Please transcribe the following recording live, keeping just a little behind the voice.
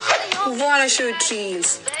Wanna shoot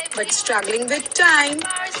reels, but struggling with time?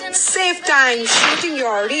 Save time shooting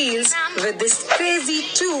your reels with these crazy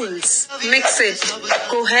tools. Mixit,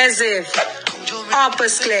 Cohesive,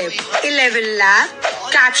 Opus Clip, 11 Lab,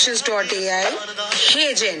 Captions.ai,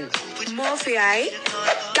 HeyGen, Morphi,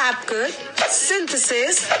 CapCut,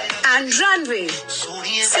 Synthesis, and Runway.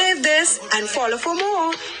 Save this and follow for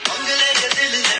more.